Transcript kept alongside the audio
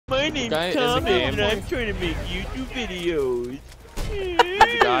name's Tom and I'm trying to make YouTube videos.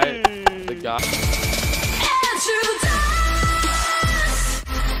 The guy.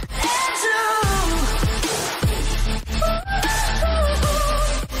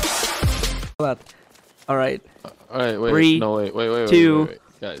 All right. All right. Wait. 3, no. Wait. 2. Wait,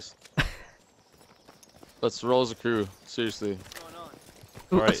 guys. Let's roll as a crew. Seriously.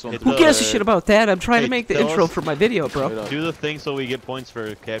 Alright, Who gives a shit about that? I'm trying to make the tell intro us- for my video, bro. Do the thing so we get points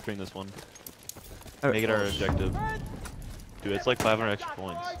for capturing this one. Make it our objective. Dude, it's like 500 extra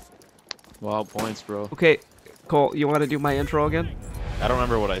points. Wow, points, bro. Okay, Cole, you want to do my intro again? I don't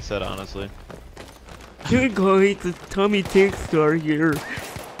remember what I said, honestly. You're going to TommyTankstar here.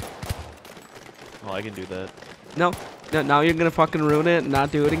 Well, I can do that. No, now you're gonna fucking ruin it and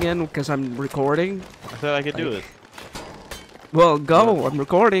not do it again because I'm recording. I said I could do it. Well, go. I'm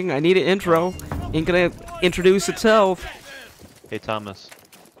recording. I need an intro. Ain't gonna introduce itself. Hey, Thomas.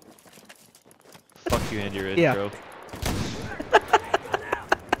 Fuck you and your Yeah. intro.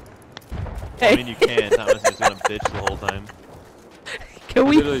 Hey. I mean, you can. Thomas is just gonna bitch the whole time. Can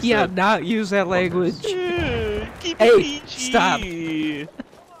we, literally said- not use that language? Keep Hey, it PG. stop.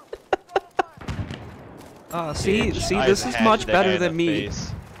 See, I this just is hatched much that guy better in than the me.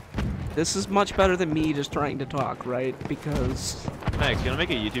 face. This is much better than me just trying to talk, right? Because Max, you wanna make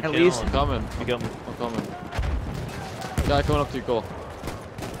a YouTube At channel? least- I'm coming. Become I'm coming. Guy coming up to you, Cole.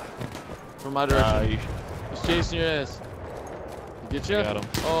 From my direction. He's chasing your ass. He get you? Got him.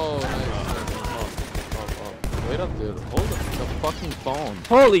 Oh, nice. Wait up, dude. Hold the fucking phone.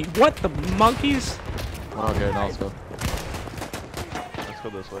 holy, what the monkeys? Okay, now let's go. Let's go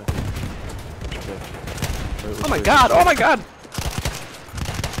this way. Oh my god! Oh my god!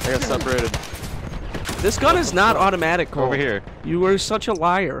 I got separated. This gun is not automatic, Cole. Over here. You are such a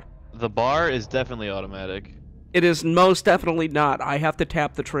liar. The bar is definitely automatic. It is most definitely not. I have to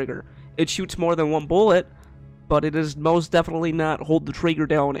tap the trigger. It shoots more than one bullet, but it is most definitely not hold the trigger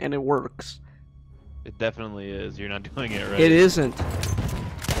down and it works. It definitely is. You're not doing it right. It isn't.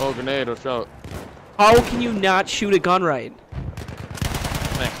 Oh, grenade, watch out. How can you not shoot a gun right?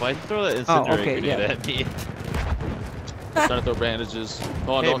 Max, why'd you throw that incendiary okay, grenade yeah. at me? Trying to throw bandages.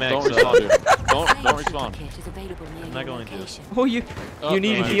 Hold on, Hey, don't Max, respawn, dude. Don't respawn. I'm not going to. Oh, you Oh,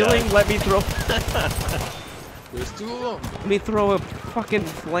 need no, I healing? died. Let me throw. There's two of them. Let me throw a fucking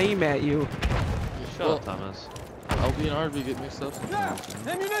flame at you. Shut up, Thomas. LB and RB get mixed up sometimes.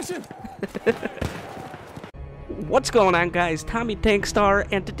 Ammunition. What's going on, guys? TommyTankstar,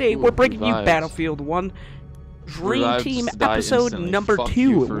 and today we're bringing you revives. Battlefield 1 Dream Revives Team die episode instantly. number Fuck 2.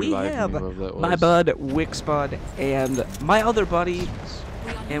 you for We reviving have me, whoever that my was. bud Wixbud and my other buddy,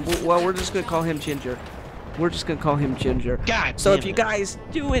 and we're just gonna call him Ginger. We're just gonna call him Ginger. God So damn if you it. guys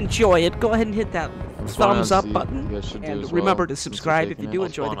do enjoy it, go ahead and hit that thumbs up button, You guys should do and as remember well, to since subscribe you're if you taking do it.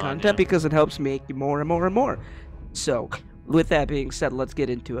 enjoy the What's going on, content yeah? because it helps make you more and more and more. So, with that being said, let's get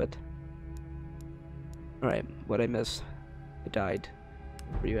into it. Alright, what'd I miss? I died.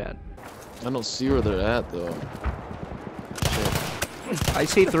 Where you at? I don't see where they're at though. Shit. I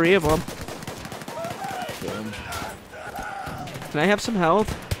see 3 of them. Damn. Can I have some health?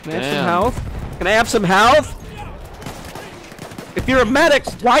 Can I have some Damn. health? Can I have some health? If you're a medic,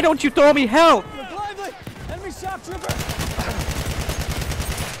 why don't you throw me health? Enemy shock trooper.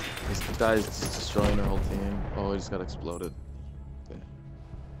 This guy's destroying our whole team. Oh, he just got exploded. Okay.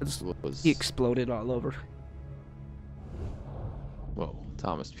 This was... He exploded all over. Whoa,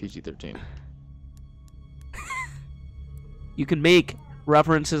 Thomas, PG-13. You can make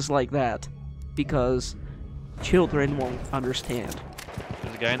references like that because children won't understand.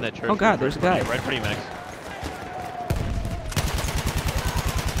 There's a guy in that church. Oh god, there's a guy. Right for you, Max.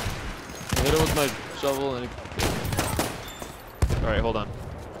 I hit him with my shovel and Alright, hold on.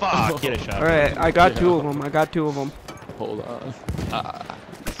 Fuck, get a shot. Alright, I got Yeah. 2 of them. I got 2 of them. hold on.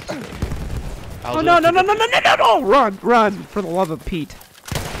 I'll Oh do no, it. no, no, no, no, no, no, no! Run, run, for the love of Pete.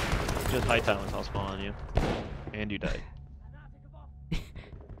 Just high Thomas, I'll spawn on you. And you died.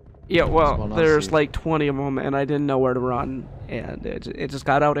 Yeah, well, Spawn on there's Steve. like 20 of them, and I didn't know where to run, and it just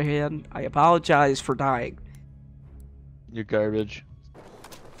got out of hand. I apologize for dying. You're garbage.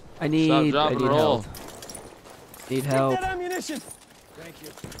 I need drop, and roll. help. Need help. That ammunition. Thank you.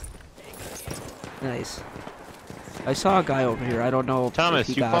 Nice. I saw a guy over here. I don't know if Thomas,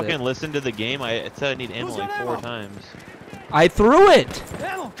 he you got fucking it. listened to the game? I said I need ammo Who's like got 4 ammo? times. I threw it!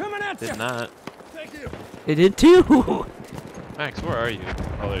 Ammo coming at you. Did not. Thank you. It did too! Max, where are you?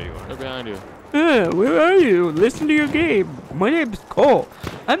 Oh, there you are. They're behind you. Where are you? Listen to your game. My name's Cole.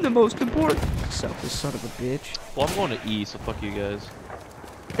 I'm the most important. Selfish son of a bitch. Well, I'm going to E, so fuck you guys.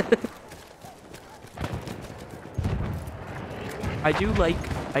 I do like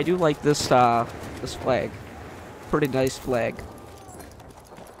I do like this this flag. Pretty nice flag.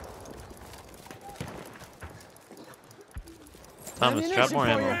 Thomas, drop more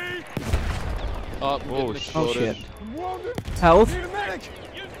ammo. Oh shit. Health?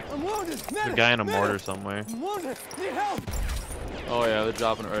 There's a guy in a mortar somewhere. Oh yeah, they're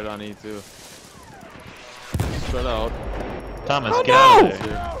dropping it right on E too. Spread out. Thomas, Oh, get out no! of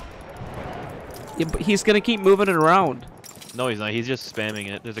there. Yeah, but he's gonna keep moving it around. No, he's not. He's just spamming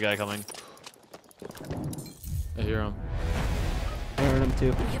it. There's a guy coming. I hear him. I heard him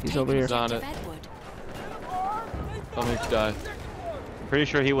too. He's over here. He's on it. I'll make you die. I'm pretty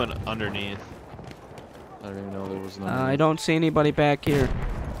sure he went underneath. I don't even know there was no. I don't see anybody back here.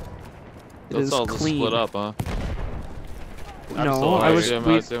 It Let's is all just clean. split up, huh? No, I was. I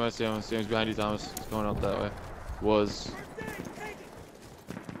see him. He's behind you, Thomas. He's going out that way. Was.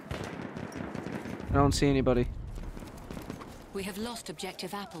 I don't see anybody. We have lost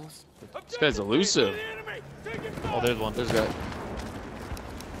objective apples. This guy's elusive. Oh, there's one. There's a guy.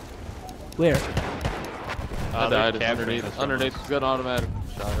 Where? I died. It's capturing underneath. us. Underneath. He's got an automatic.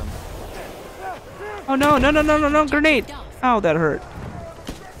 Shot him. Oh no! No! No! No! No! No! Grenade! Ow, that hurt.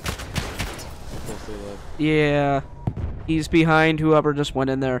 Yeah, he's behind whoever just went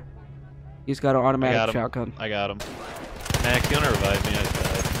in there. He's got an automatic shotgun. I got him. Max, you wanna revive me? I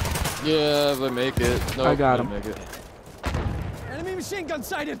died. Yeah, if I make it. Nope, I got him. Make it. Enemy machine gun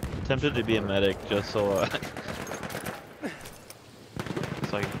sighted. Tempted to be a medic just so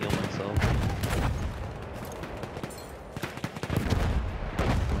so I can heal myself.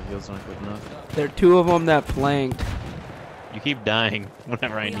 My heals aren't good enough. There are two of them that flanked. You keep dying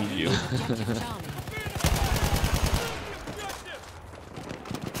whenever I need you.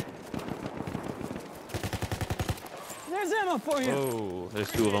 There's ammo for you. Oh,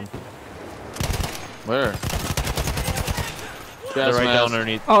 there's two of them. Where? They're right down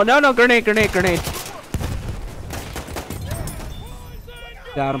underneath. Oh no! No! Grenade! Grenade! Grenade!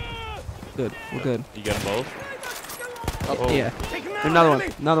 Got him. Good. We're good. You got them both? Oh. Yeah. Another one.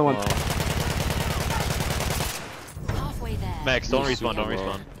 Another one. Halfway there. Max, don't respawn. Don't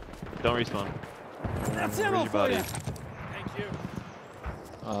respawn. Don't respawn. That's Where's ammo your for body? you.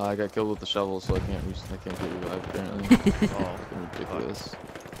 I got killed with the shovel, so I can't get revived apparently. Oh, ridiculous. I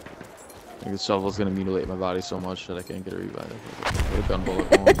think the shovel's gonna mutilate my body so much that I can't get a revive. With a gun bullet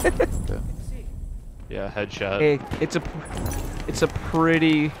home. Okay. Yeah, headshot. Hey, it's a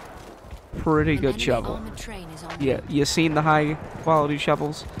pretty good shovel. Yeah, you seen the high quality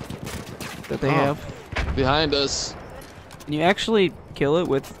shovels that they have? Behind us. Can you actually kill it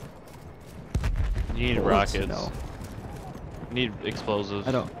with? You need bullets? rockets. No. You need explosives.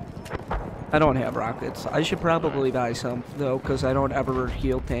 I don't have rockets. I should probably buy some though, because I don't ever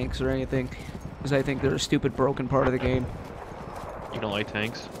heal tanks or anything, because I think they're a stupid broken part of the game. You don't like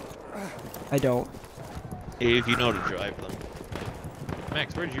tanks? I don't. If you know how to drive them.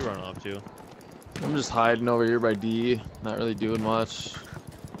 Max, where did you run off to? I'm just hiding over here by D, not really doing much.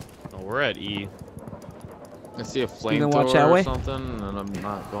 No, we're at E. I see a gonna watch that flamethrower way? or something, and I'm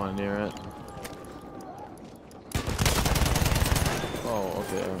not going near it. Oh,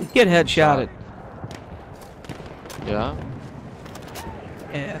 okay. Get headshotted. Yeah?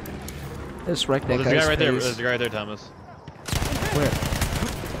 Yeah. Let's wreck that There's a guy's guy right there. face. There's a guy right there, Thomas. Where?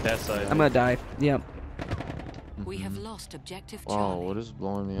 That side. I'm gonna die. Yep. We have lost objective Wow, Charlie. what is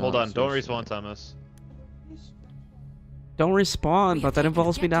blowing me Hold up? on, don't Seriously. respawn, Thomas. Don't respawn, but that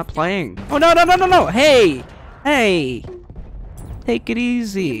involves me not playing. Oh no no no no no! Hey, hey, take it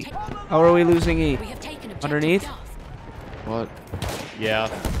easy. How are we losing E? We have taken objective Underneath? Duff. What? Yeah,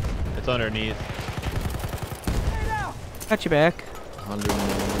 it's underneath. Got you back.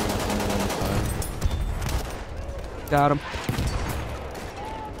 105. Got him.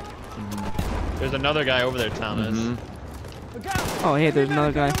 There's another guy over there, Thomas. Oh hey, there's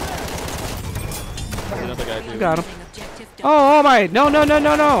another guy. There's another guy too. Got him. Objective Duff. Oh my! No no no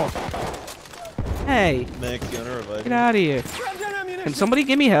no no! Hey, Max, you wanna revive get out of here! Can somebody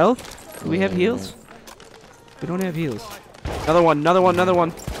give me health? Do we have heals? We don't have heals. Another one! Another one! Another one!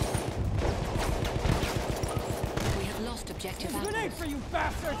 We have lost objective Grenade apples. for you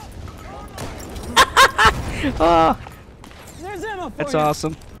bastards. Oh, There's ammo for that's you.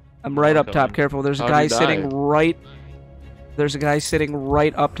 awesome. I'm right up top. Careful. There's a guy How'd you sitting die? right. There's a guy sitting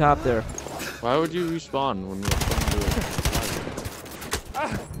right up top there. Why would you respawn when you were fucking doing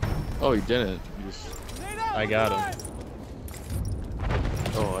it? Oh, you didn't. You just... I got him.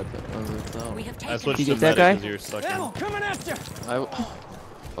 Oh, I thought... We have I taken switched You to get that medic guy? 'cause you're stuck Ammo in. coming at you.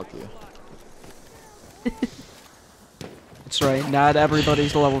 Fuck you. That's right. Not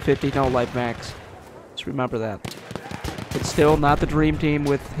everybody's level 50 no life max. Just remember that. It's still not the dream team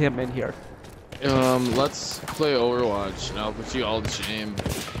with him in here. Let's play Overwatch, and I'll put you all to shame.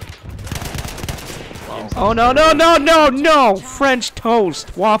 Wow. Oh no no no no no! French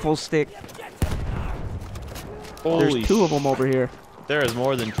toast waffle stick. Holy There's two of them over here. There is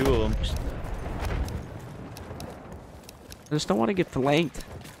more than two of them. I just don't want to get flanked.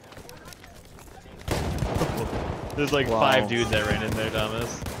 There's like 5 dudes that ran in there, Thomas.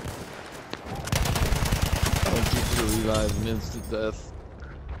 Thank you for the revive and instant death.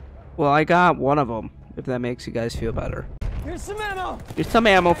 Well, I got one of them. If that makes you guys feel better. Here's some ammo. Here's some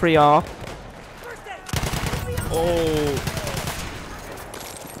ammo for y'all. Oh.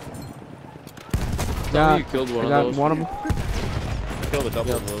 Tell me you killed one of those. One of them. Killed a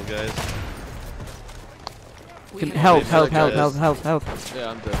couple of those guys. Help! Yeah,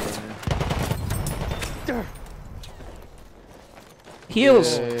 I'm dead right here.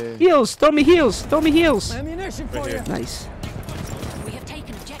 Heals! Yay. Heals! Throw me heals! Throw me heals! Ammunition for you. Nice. We have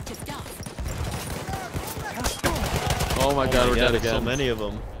taken objective Duff. Oh my god, we're dead there's again. so many of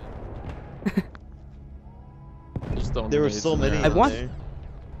them. Just don't There were waste so many that. I of want- them there.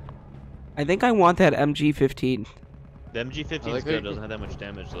 I think I want that MG15. The MG15 I like is how good, you- doesn't have that much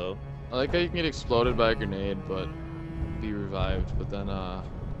damage though. I like how you can get exploded by a grenade, but be revived, but then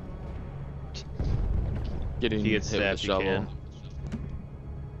getting If you hit get with the stabbed, you shovel. can.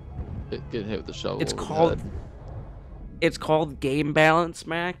 Getting hit with the shovel. It's over the called. head. It's called game balance,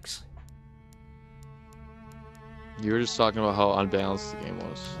 Max. You were just talking about how unbalanced the game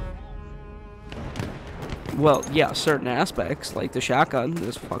was. Well, yeah, certain aspects, like the shotgun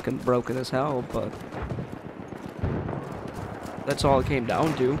is fucking broken as hell, but that's all it came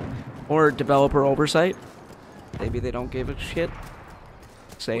down to. Or developer oversight. Maybe they don't give a shit. We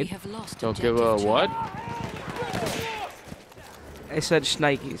Say. have lost Don't give objective a what? I said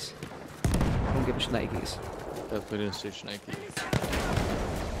shnikes. Don't give a shnikes. Definitely didn't say Schneike.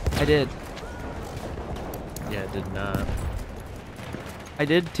 I did. Yeah, it did not. I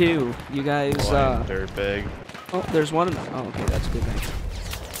did too. You guys, Blind dirtbag. oh, there's one. Oh, okay, that's a good thing.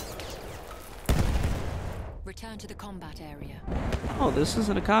 Return to the combat area. Oh, this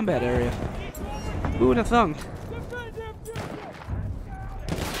isn't a combat area. Who would have thunk?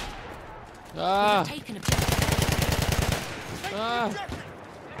 We Ah! have taken objective. Ah!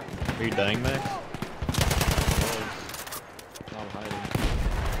 Are you dying, Max? I'm hiding.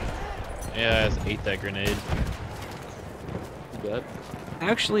 Yeah, I just ate that grenade. You dead? I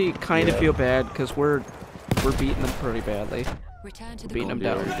actually kind of feel bad because we're beating them pretty badly. Return to the Beating them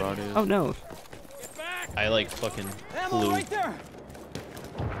combat down. Everybody is. Oh no. I like fucking Ammo flew. right there.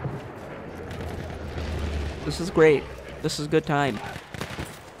 This is great. This is good time.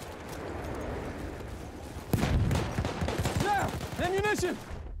 There. Ammunition.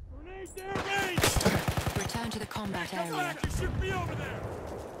 Return to the combat area.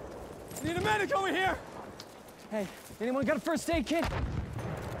 Need a medic over here. Hey, anyone got a first aid kit?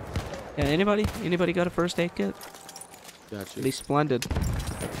 Yeah, anybody got a first aid kit? Gotcha. Be splendid.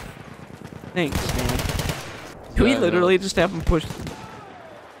 Thanks, man. Do we Yeah, literally no. just have them push?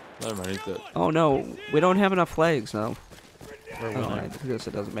 Never mind, he's dead. Oh no, we don't have enough flags now. We're Oh, winning. I guess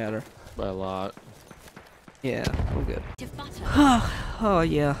it doesn't matter. By a lot. Yeah, we're good. Objective butter. Oh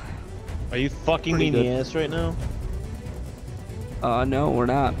yeah. Are you fucking me in Pretty the good. ass right now? No, we're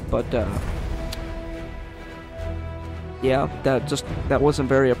not. But yeah, that wasn't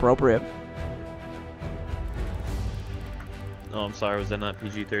very appropriate. Oh, I'm sorry. Was that not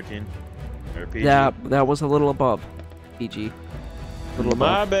PG-13? Or PG? That was a little above PG. A little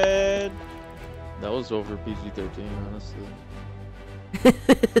My above. bad. That was over PG-13, honestly.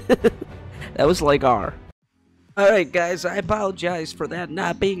 That was like R. Alright guys, I apologize for that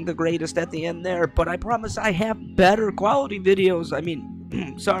not being the greatest at the end there, but I promise I have better quality videos. I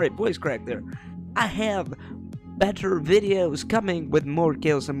mean, sorry, voice crack there. I have better videos coming with more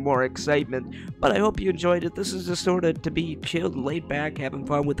kills and more excitement, but I hope you enjoyed it. This is just sort of to be chilled, laid back, having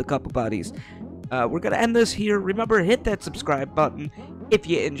fun with a couple buddies. We're gonna end this here. Remember, hit that subscribe button if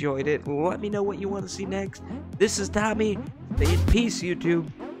you enjoyed it. Let me know what you want to see next. This is Tommy. Saying peace,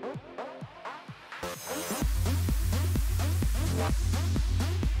 YouTube.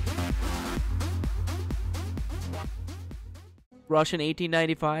 Russian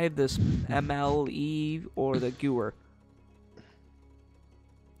 1895, this MLE or the Gewer.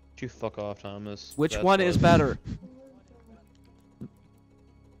 You fuck off, Thomas. Which That's one is what- better?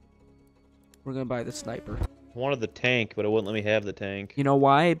 We're gonna buy the sniper. I wanted the tank, but it wouldn't let me have the tank. You know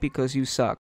why? Because you suck.